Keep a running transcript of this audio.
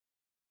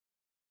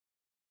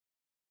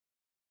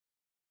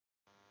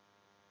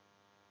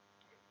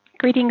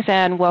Greetings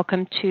and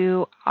welcome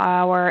to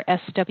our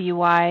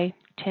SWI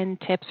 10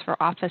 Tips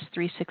for Office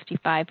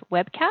 365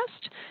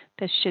 webcast.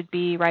 This should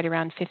be right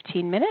around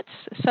 15 minutes,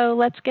 so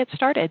let's get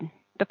started.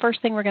 The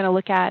first thing we're going to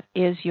look at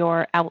is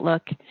your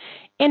Outlook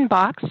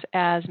inbox,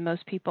 as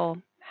most people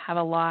have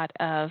a lot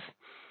of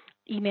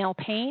email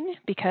pain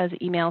because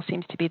email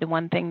seems to be the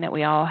one thing that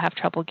we all have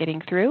trouble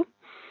getting through.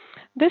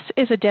 This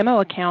is a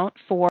demo account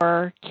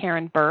for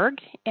Karen Berg,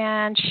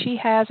 and she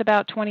has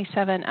about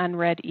 27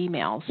 unread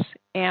emails.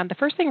 And the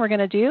first thing we're going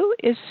to do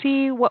is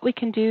see what we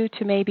can do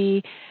to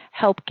maybe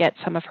help get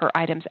some of her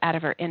items out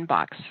of her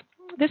inbox.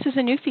 This is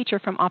a new feature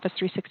from Office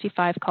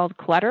 365 called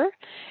Clutter,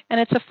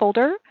 and it's a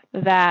folder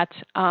that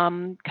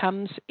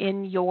comes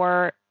in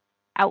your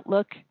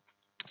Outlook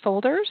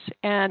folders.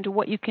 And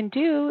what you can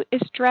do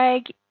is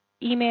drag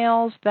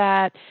emails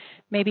that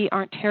maybe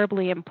aren't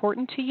terribly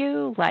important to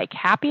you, like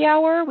happy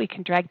hour. We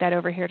can drag that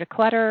over here to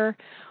Clutter.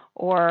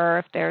 Or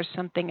if there's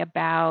something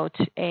about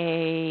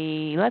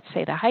let's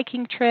say the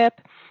hiking trip,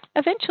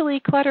 eventually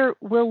Clutter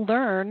will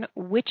learn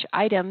which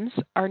items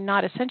are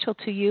not essential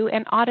to you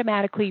and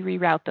automatically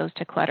reroute those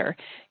to Clutter.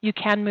 You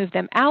can move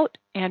them out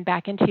and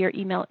back into your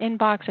email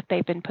inbox if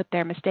they've been put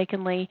there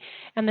mistakenly,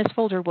 and this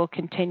folder will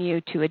continue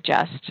to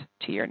adjust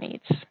to your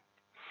needs.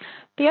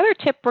 The other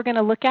tip we're going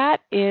to look at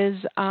is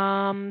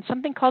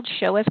something called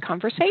Show as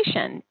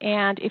Conversation.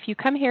 And if you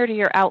come here to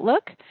your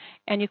Outlook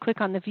and you click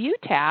on the View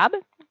tab,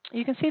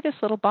 you can see this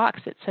little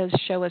box that says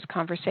Show as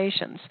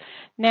Conversations.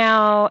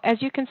 Now,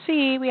 as you can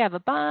see, we have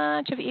a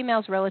bunch of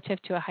emails relative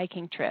to a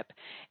hiking trip.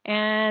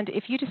 And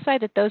if you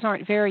decide that those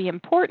aren't very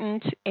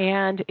important,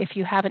 and if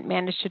you haven't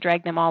managed to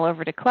drag them all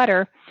over to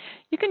Clutter,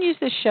 you can use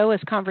this Show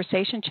as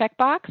Conversation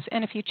checkbox.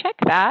 And if you check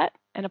that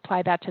and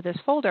apply that to this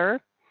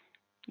folder,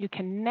 you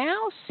can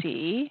now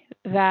see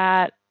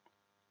that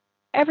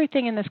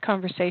everything in this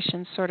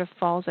conversation sort of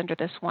falls under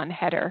this one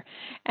header.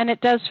 And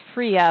it does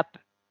free up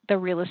the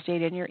real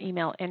estate in your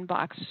email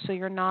inbox so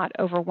you're not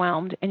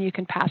overwhelmed and you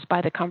can pass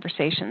by the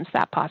conversations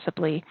that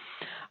possibly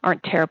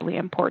aren't terribly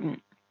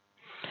important.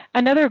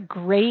 Another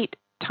great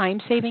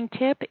time-saving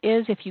tip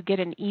is if you get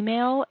an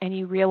email and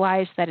you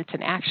realize that it's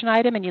an action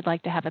item and you'd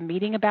like to have a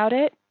meeting about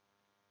it,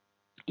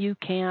 you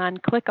can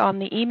click on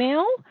the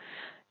email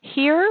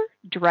here,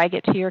 drag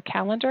it to your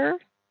calendar,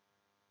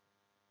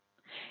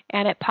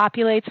 and it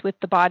populates with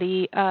the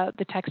body,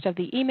 the text of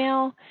the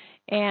email,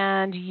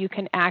 and you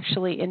can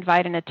actually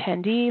invite an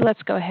attendee.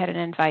 Let's go ahead and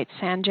invite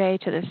Sanjay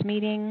to this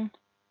meeting.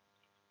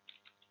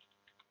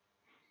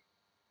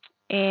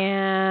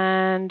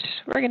 And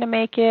we're going to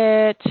make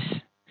it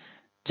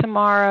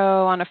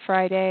tomorrow on a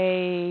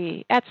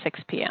Friday at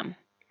 6 p.m.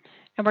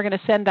 And we're going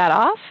to send that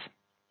off.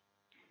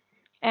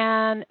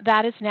 And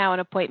that is now an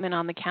appointment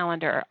on the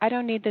calendar. I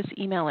don't need this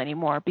email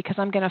anymore because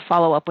I'm going to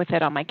follow up with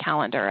it on my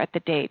calendar at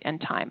the date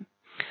and time.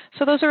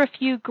 So those are a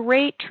few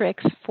great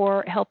tricks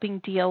for helping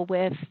deal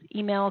with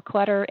email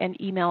clutter and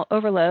email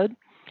overload.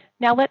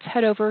 Now let's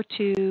head over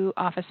to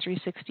Office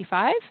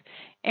 365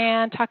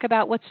 and talk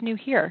about what's new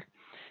here.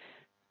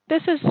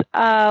 This is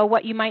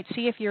what you might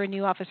see if you're a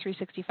new Office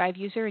 365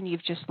 user and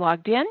you've just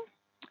logged in.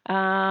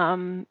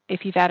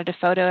 If you've added a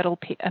photo, it'll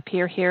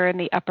appear here in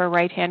the upper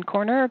right-hand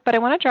corner, but I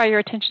want to draw your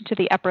attention to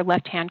the upper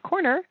left-hand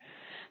corner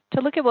to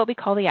look at what we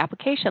call the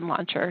application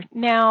launcher.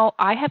 Now,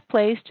 I have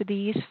placed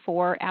these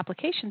 4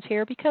 applications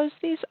here because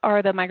these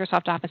are the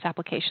Microsoft Office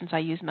applications I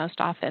use most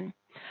often.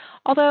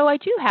 Although I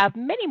do have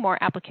many more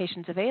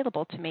applications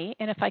available to me,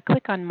 and if I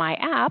click on My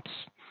Apps,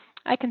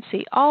 I can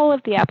see all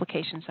of the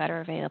applications that are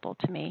available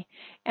to me.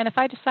 And if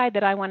I decide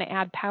that I want to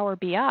add Power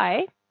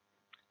BI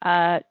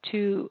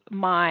to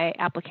my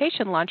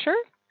application launcher,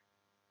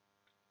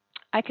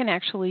 I can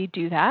actually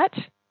do that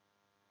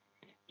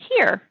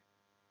here.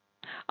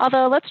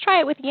 Although let's try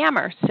it with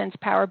Yammer since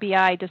Power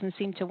BI doesn't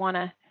seem to want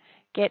to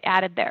get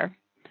added there.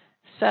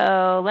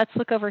 So let's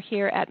look over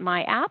here at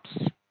My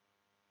Apps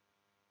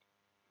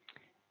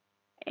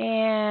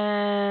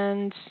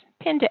and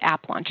pin to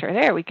App Launcher.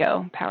 There we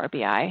go, Power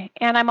BI.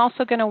 And I'm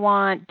also going to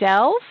want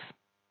Delve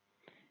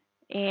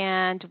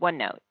and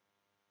OneNote.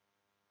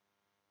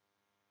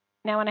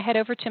 Now when I head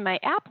over to my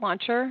app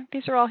launcher,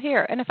 these are all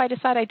here. And if I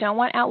decide I don't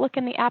want Outlook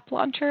in the app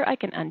launcher, I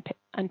can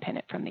unpin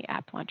it from the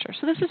app launcher.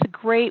 So this is a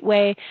great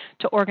way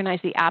to organize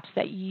the apps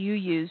that you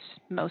use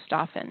most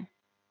often.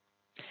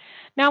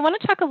 Now I want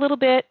to talk a little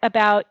bit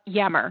about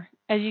Yammer.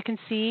 As you can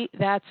see,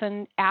 that's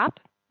an app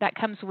that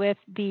comes with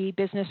the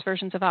business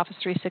versions of Office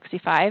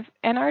 365.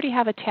 And I already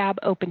have a tab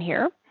open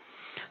here.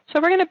 So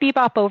we're going to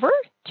bebop over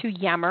to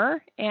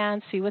Yammer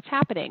and see what's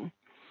happening.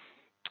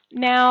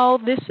 Now,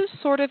 this is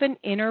sort of an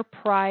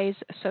enterprise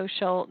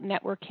social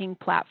networking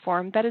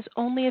platform that is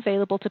only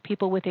available to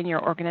people within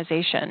your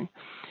organization.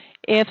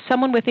 If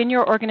someone within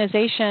your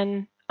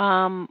organization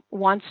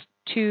wants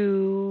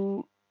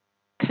to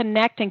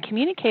connect and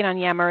communicate on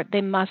Yammer,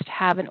 they must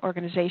have an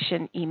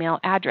organization email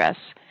address.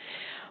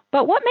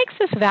 But what makes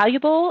this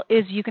valuable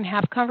is you can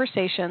have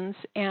conversations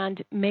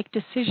and make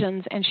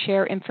decisions and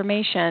share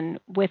information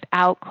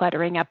without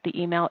cluttering up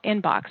the email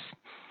inbox.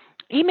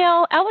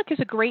 Outlook is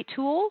a great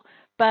tool,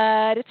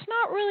 but it's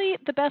not really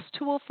the best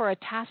tool for a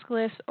task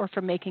list or for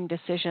making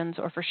decisions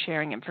or for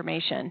sharing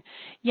information.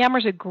 Yammer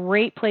is a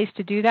great place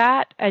to do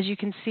that. As you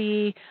can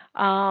see,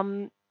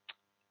 Contoso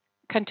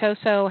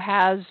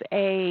has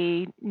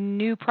a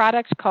new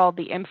product called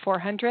the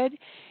M400,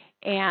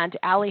 and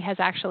Allie has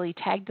actually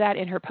tagged that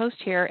in her post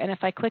here. And if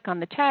I click on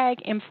the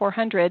tag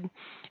M400,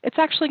 it's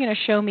actually going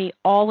to show me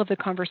all of the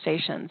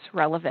conversations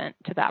relevant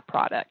to that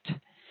product.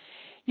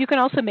 You can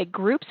also make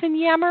groups in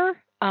Yammer.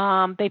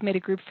 They've made a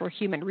group for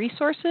human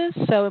resources,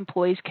 so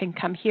employees can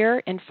come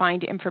here and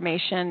find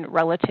information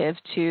relative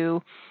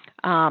to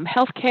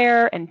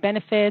healthcare and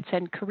benefits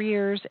and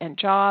careers and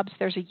jobs.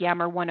 There's a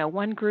Yammer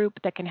 101 group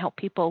that can help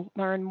people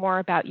learn more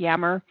about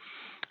Yammer.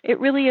 It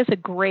really is a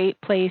great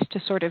place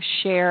to sort of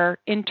share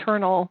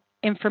internal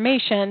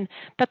information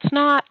that's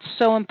not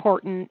so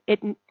important it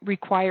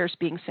requires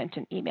being sent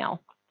an email.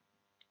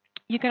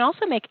 You can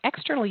also make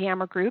external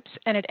Yammer groups,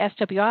 and at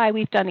SWI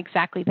we've done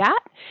exactly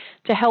that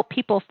to help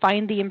people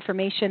find the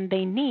information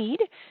they need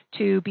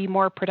to be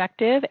more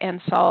productive and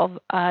solve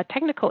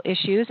technical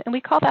issues, and we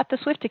call that the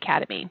Swift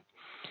Academy.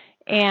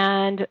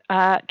 And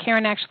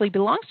Karen actually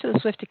belongs to the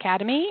Swift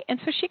Academy, and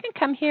so she can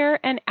come here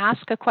and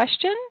ask a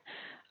question.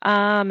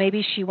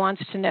 Maybe she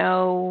wants to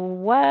know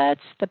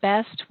what's the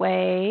best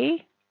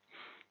way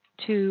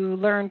to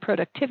learn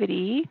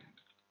productivity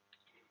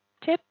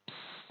tips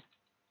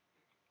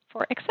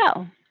for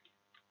Excel.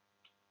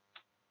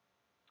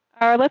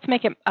 Or let's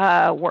make it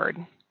Word.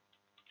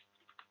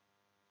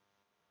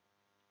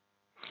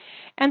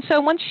 And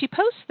so once she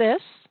posts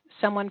this,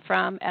 someone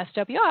from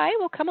SWI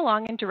will come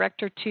along and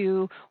direct her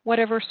to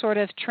whatever sort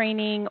of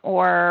training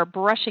or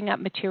brushing up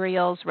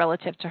materials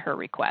relative to her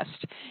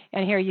request.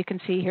 And here you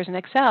can see here's an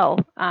Excel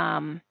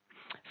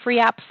free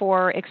app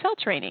for Excel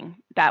training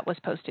that was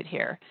posted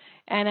here.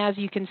 And as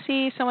you can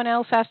see, someone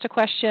else asked a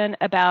question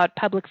about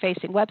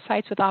public-facing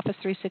websites with Office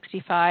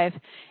 365.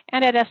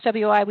 And at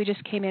SWI, we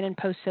just came in and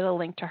posted a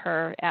link to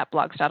her at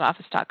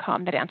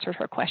blogs.office.com that answered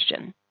her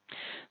question.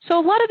 So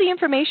a lot of the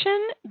information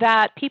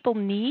that people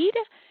need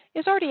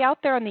is already out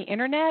there on the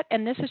internet,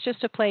 and this is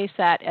just a place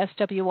that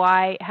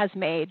SWI has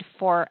made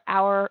for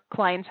our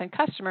clients and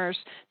customers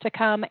to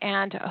come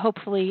and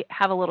hopefully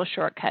have a little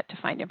shortcut to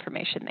find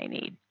information they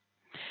need.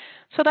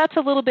 So that's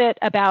a little bit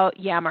about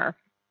Yammer.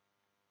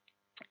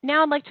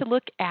 Now I'd like to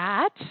look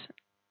at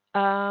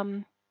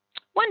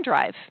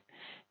OneDrive.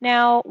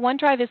 Now,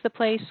 OneDrive is the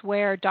place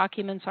where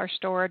documents are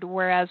stored,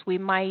 whereas we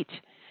might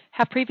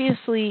have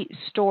previously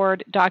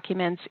stored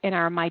documents in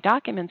our My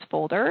Documents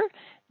folder.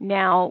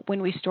 Now,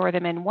 when we store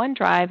them in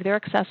OneDrive, they're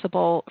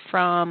accessible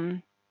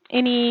from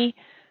any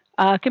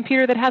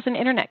computer that has an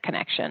internet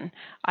connection.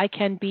 I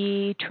can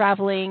be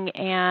traveling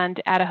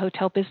and at a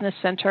hotel business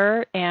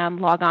center and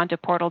log on to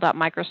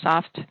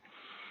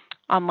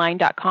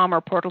portal.microsoftonline.com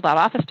or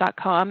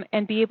portal.office.com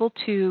and be able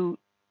to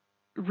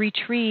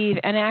retrieve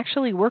and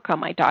actually work on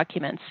my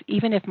documents,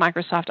 even if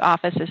Microsoft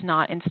Office is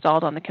not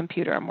installed on the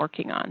computer I'm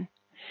working on.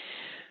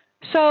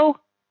 So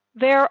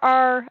there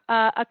are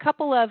a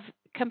couple of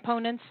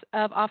components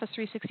of Office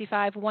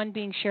 365, one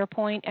being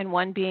SharePoint and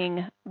one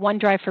being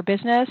OneDrive for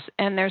Business,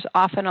 and there's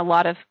often a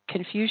lot of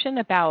confusion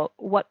about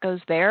what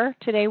goes there.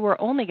 Today we're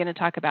only going to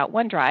talk about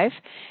OneDrive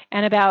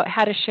and about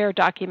how to share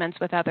documents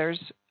with others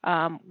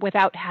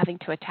without having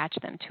to attach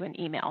them to an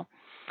email.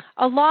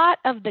 A lot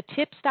of the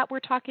tips that we're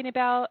talking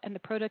about and the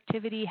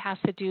productivity has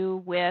to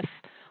do with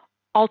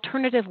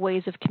alternative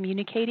ways of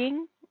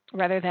communicating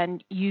rather than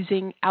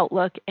using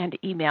Outlook and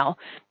email,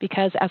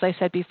 because as I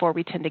said before,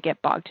 we tend to get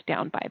bogged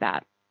down by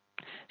that.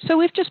 So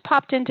we've just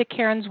popped into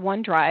Karen's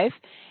OneDrive,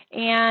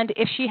 and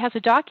if she has a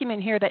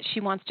document here that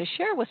she wants to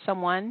share with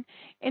someone,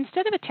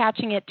 instead of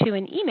attaching it to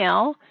an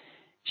email,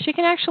 she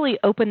can actually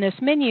open this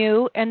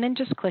menu and then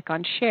just click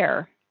on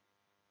Share.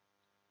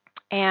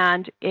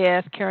 And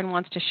if Karen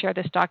wants to share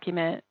this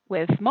document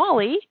with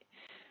Molly,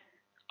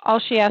 all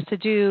she has to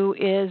do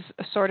is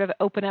sort of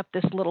open up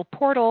this little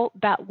portal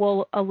that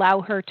will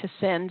allow her to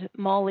send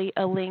Molly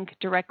a link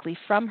directly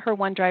from her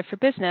OneDrive for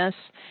Business,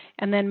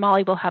 and then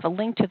Molly will have a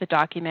link to the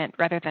document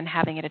rather than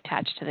having it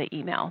attached to the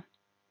email.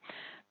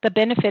 The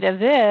benefit of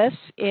this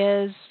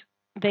is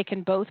they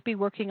can both be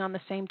working on the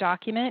same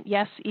document,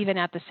 yes, even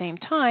at the same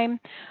time,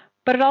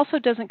 but it also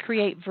doesn't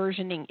create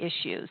versioning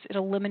issues. It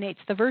eliminates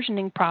the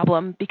versioning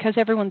problem because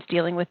everyone's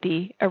dealing with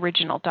the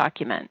original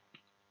document.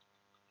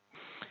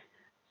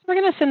 We're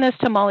going to send this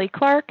to Molly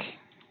Clark.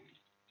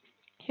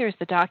 Here's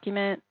the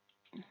document.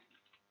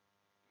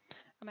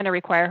 I'm going to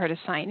require her to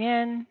sign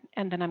in,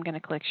 and then I'm going to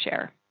click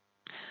Share.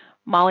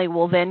 Molly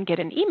will then get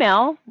an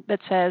email that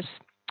says,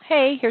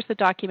 hey, here's the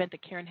document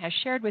that Karen has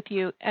shared with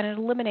you, and it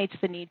eliminates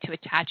the need to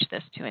attach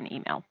this to an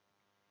email.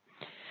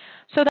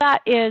 So that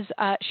is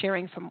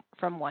sharing from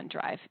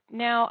OneDrive.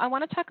 Now, I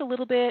want to talk a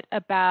little bit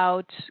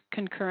about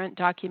concurrent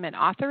document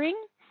authoring.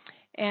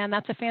 And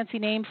that's a fancy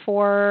name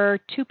for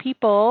two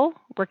people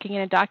working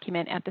in a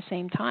document at the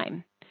same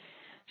time.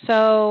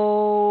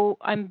 So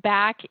I'm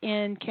back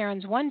in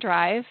Karen's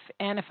OneDrive,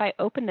 and if I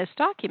open this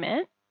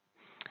document,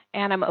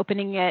 and I'm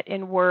opening it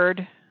in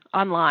Word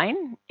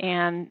online,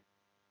 and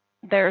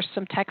there's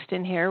some text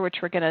in here, which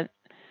we're going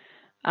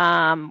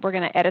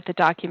to edit the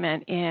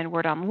document in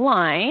Word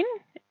Online,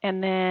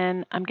 and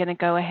then I'm going to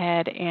go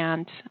ahead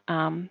and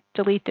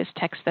delete this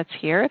text that's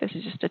here. This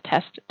is just a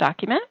test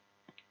document.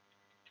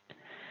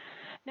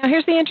 Now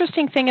here's the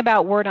interesting thing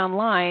about Word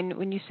Online.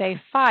 When you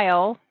say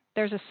File,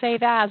 there's a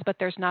Save As, but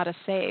there's not a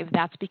Save.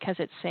 That's because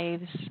it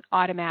saves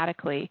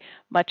automatically,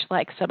 much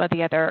like some of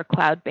the other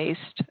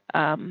cloud-based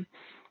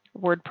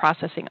word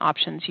processing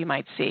options you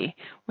might see.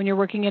 When you're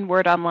working in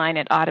Word Online,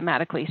 it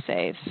automatically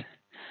saves.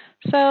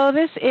 So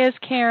this is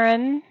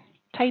Karen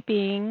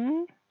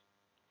typing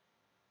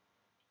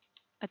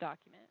a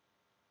document.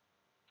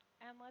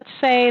 And let's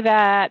say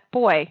that,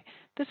 boy,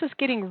 this is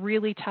getting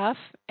really tough,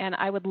 and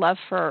I would love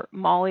for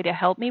Molly to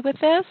help me with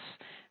this.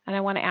 And I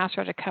want to ask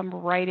her to come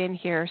right in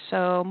here.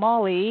 So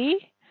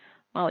Molly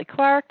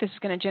Clark, this is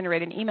going to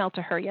generate an email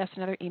to her. Yes,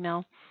 another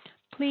email.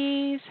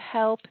 Please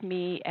help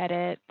me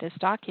edit this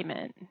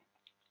document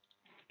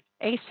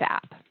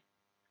ASAP.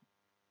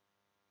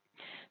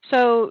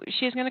 So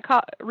she's going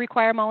to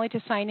require Molly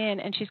to sign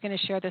in, and she's going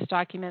to share this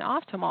document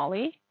off to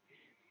Molly.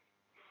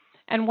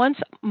 And once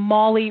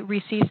Molly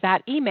receives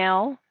that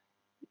email,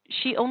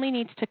 she only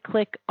needs to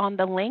click on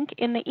the link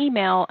in the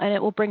email, and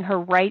it will bring her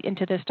right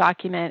into this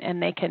document,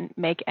 and they can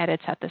make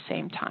edits at the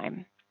same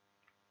time.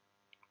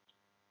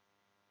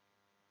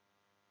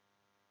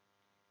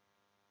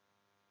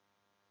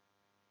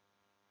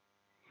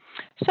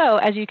 So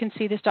as you can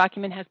see, this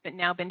document has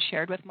now been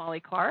shared with Molly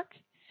Clark.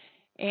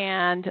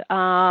 And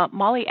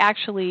Molly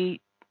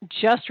actually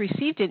just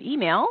received an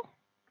email.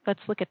 Let's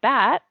look at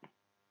that.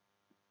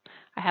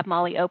 I have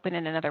Molly open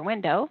in another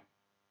window.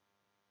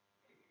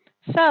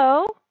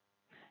 So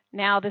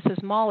now this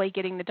is Molly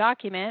getting the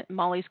document.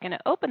 Molly's going to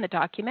open the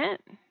document.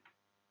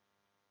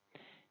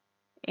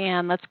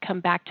 And let's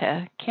come back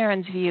to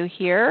Karen's view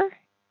here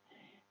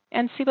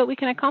and see what we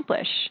can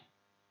accomplish.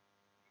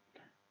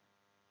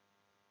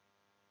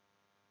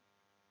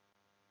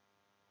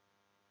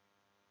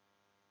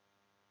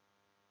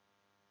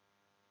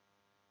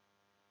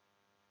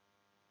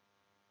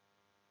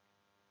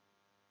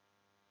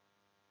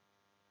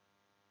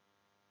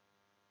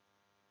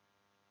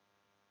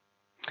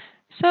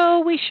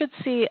 So we should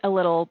see a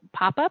little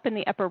pop-up in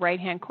the upper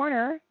right-hand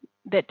corner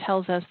that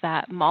tells us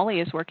that Molly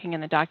is working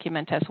in the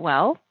document as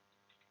well.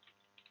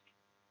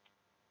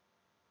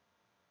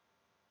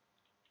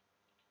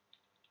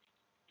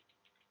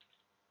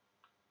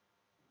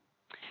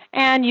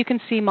 And you can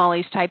see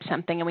Molly's typed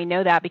something, and we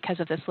know that because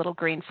of this little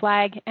green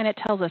flag, and it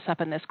tells us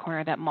up in this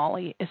corner that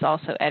Molly is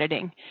also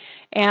editing.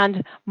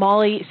 And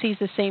Molly sees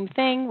the same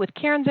thing with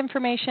Karen's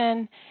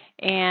information,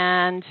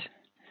 and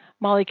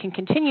Molly can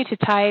continue to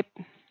type.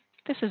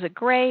 This is a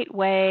great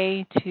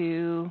way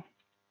to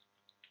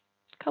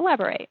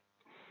collaborate.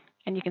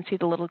 And you can see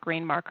the little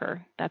green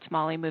marker. That's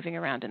Molly moving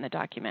around in the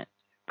document.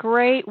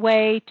 Great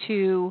way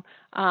to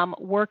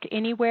work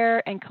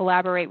anywhere and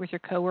collaborate with your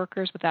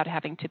coworkers without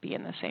having to be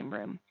in the same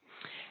room.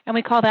 And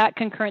we call that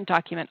concurrent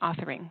document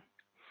authoring.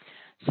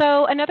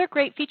 So another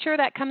great feature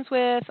that comes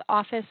with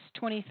Office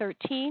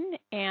 2013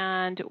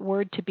 and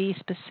Word to be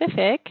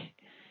specific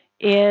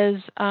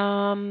is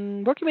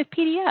working with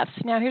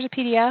PDFs. Now here's a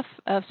PDF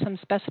of some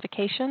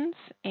specifications,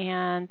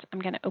 and I'm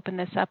going to open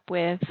this up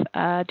with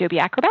Adobe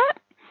Acrobat.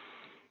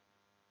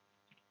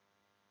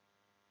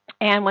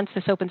 And once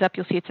this opens up,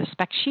 you'll see it's a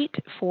spec sheet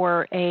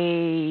for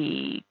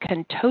a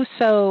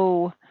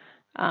Contoso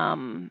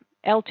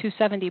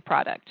L270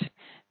 product.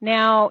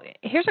 Now,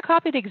 here's a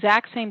copy of the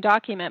exact same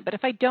document, but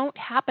if I don't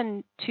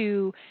happen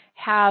to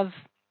have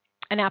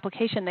an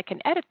application that can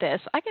edit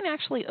this, I can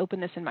actually open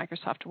this in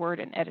Microsoft Word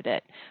and edit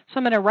it. So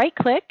I'm going to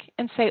right-click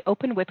and say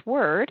Open with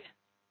Word.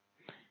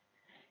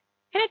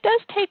 And it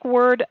does take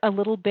Word a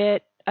little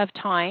bit of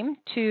time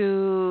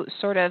to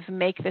sort of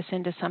make this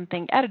into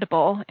something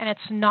editable, and it's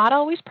not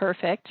always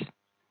perfect,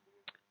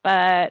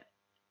 but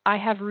I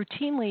have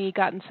routinely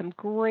gotten some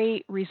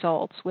great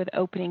results with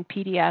opening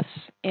PDFs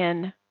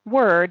in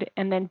Word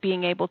and then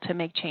being able to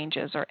make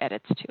changes or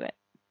edits to it.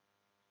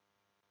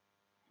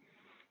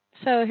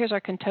 So here's our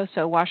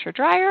Contoso washer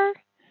dryer.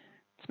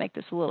 Let's make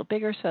this a little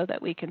bigger so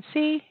that we can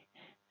see.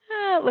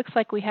 It looks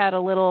like we had a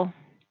little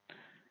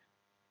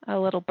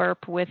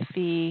burp with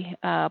the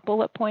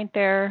bullet point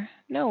there.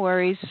 No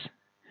worries.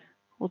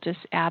 We'll just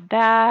add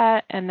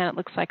that, and then it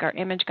looks like our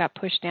image got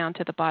pushed down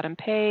to the bottom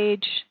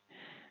page.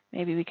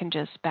 Maybe we can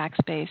just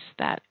backspace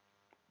that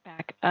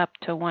back up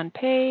to one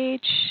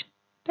page.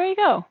 There you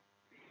go.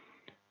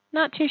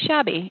 Not too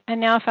shabby.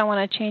 And now if I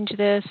want to change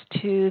this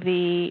to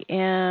the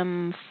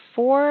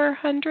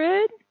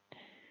M400,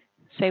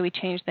 say we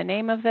change the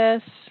name of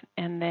this,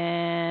 and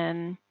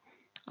then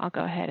I'll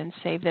go ahead and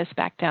save this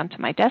back down to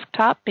my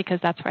desktop because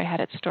that's where I had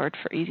it stored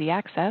for easy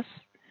access.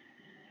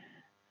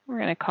 We're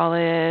going to call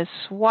this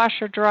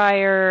washer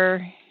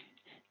dryer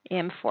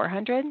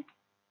M400.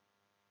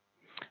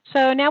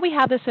 So now we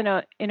have this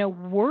in a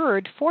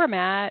Word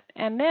format,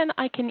 and then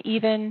I can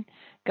even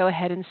go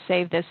ahead and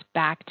save this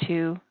back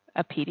to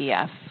a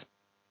PDF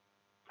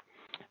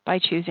by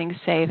choosing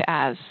Save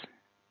as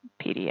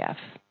PDF.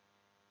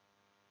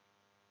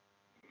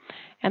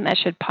 and that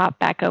should pop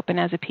back open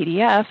as a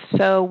PDF.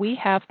 So we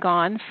have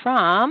gone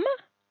from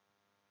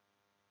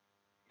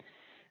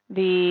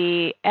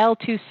the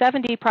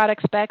L270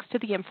 product specs to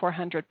the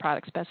M400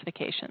 product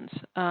specifications.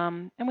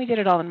 And we did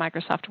it all in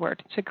Microsoft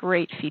Word. It's a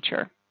great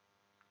feature.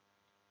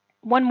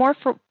 One more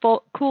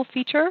cool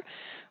feature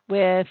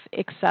with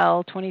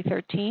Excel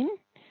 2013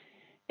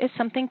 is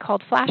something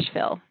called flash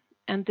fill.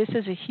 And this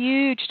is a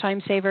huge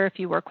time saver if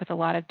you work with a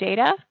lot of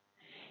data.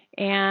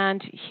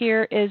 And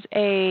here is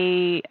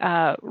a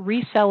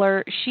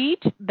reseller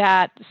sheet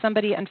that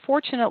somebody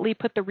unfortunately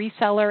put the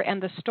reseller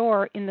and the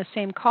store in the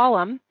same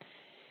column.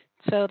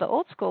 So the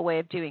old school way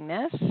of doing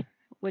this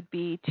would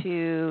be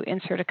to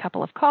insert a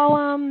couple of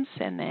columns,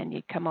 and then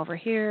you come over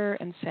here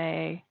and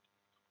say,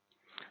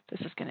 this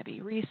is going to be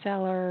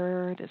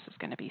reseller, this is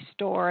going to be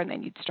store, and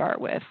then you'd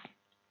start with,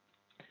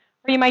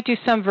 or you might do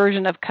some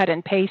version of cut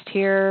and paste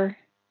here.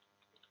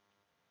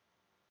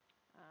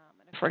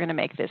 And if we're going to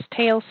make this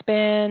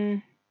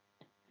tailspin,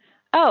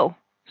 oh,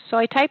 so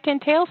I typed in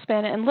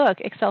tailspin, and look,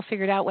 Excel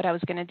figured out what I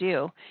was going to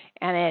do,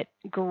 and it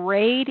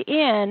grayed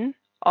in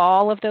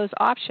all of those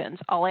options.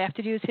 All I have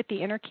to do is hit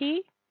the enter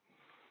key,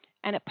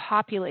 and it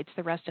populates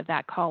the rest of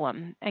that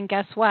column. And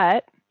guess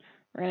what?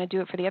 We're going to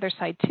do it for the other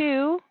side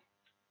too.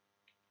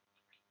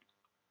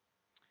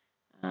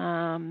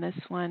 This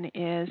one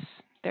is,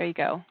 there you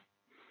go.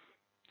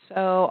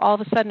 So all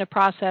of a sudden a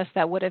process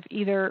that would have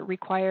either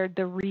required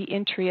the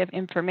re-entry of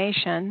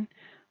information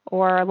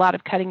or a lot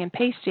of cutting and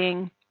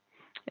pasting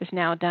is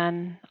now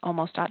done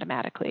almost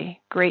automatically.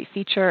 Great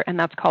feature, and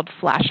that's called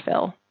flash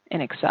fill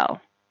in Excel.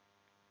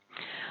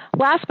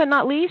 Last but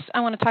not least,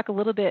 I want to talk a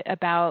little bit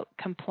about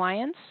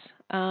compliance.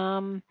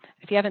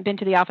 If you haven't been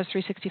to the Office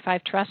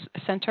 365 Trust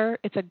Center,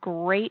 it's a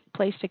great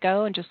place to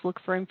go and just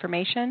look for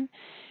information.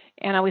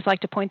 And I always like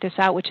to point this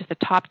out, which is the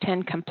top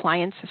 10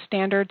 compliance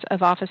standards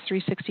of Office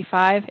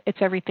 365. It's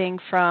everything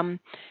from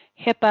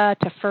HIPAA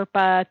to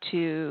FERPA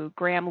to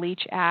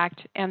Graham-Leach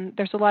Act, and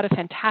there's a lot of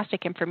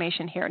fantastic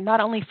information here, not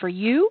only for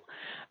you,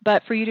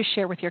 but for you to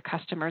share with your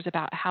customers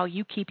about how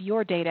you keep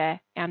your data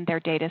and their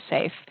data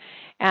safe.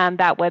 And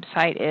that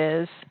website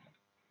is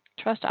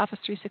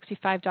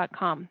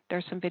trustoffice365.com.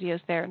 There's some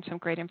videos there and some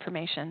great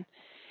information.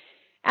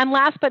 And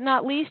last but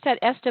not least,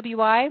 at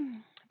SWI,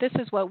 this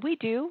is what we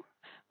do.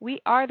 We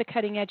are the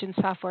cutting edge in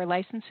software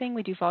licensing.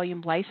 We do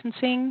volume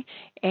licensing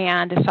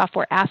and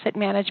software asset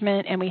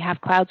management, and we have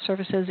cloud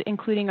services,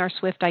 including our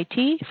Swift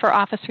IT for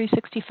Office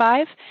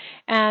 365.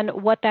 And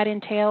what that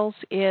entails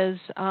is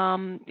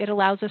it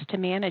allows us to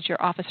manage your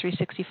Office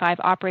 365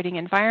 operating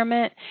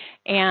environment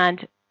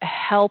and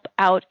help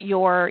out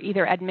your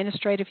either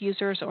administrative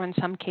users or in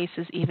some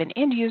cases even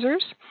end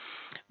users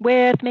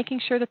with making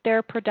sure that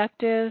they're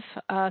productive,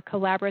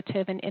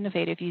 collaborative, and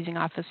innovative using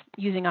Office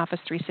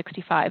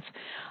 365.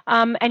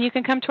 And you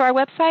can come to our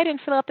website and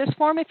fill out this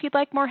form if you'd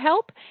like more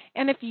help.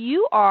 And if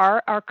you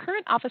are our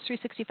current Office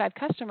 365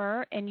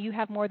 customer and you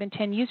have more than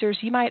 10 users,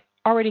 you might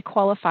already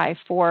qualify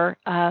for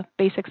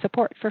basic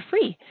support for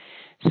free.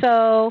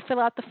 So fill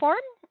out the form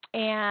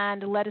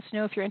and let us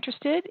know if you're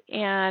interested,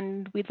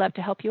 and we'd love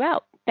to help you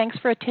out. Thanks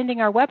for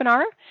attending our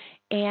webinar,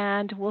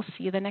 and we'll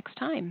see you the next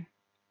time.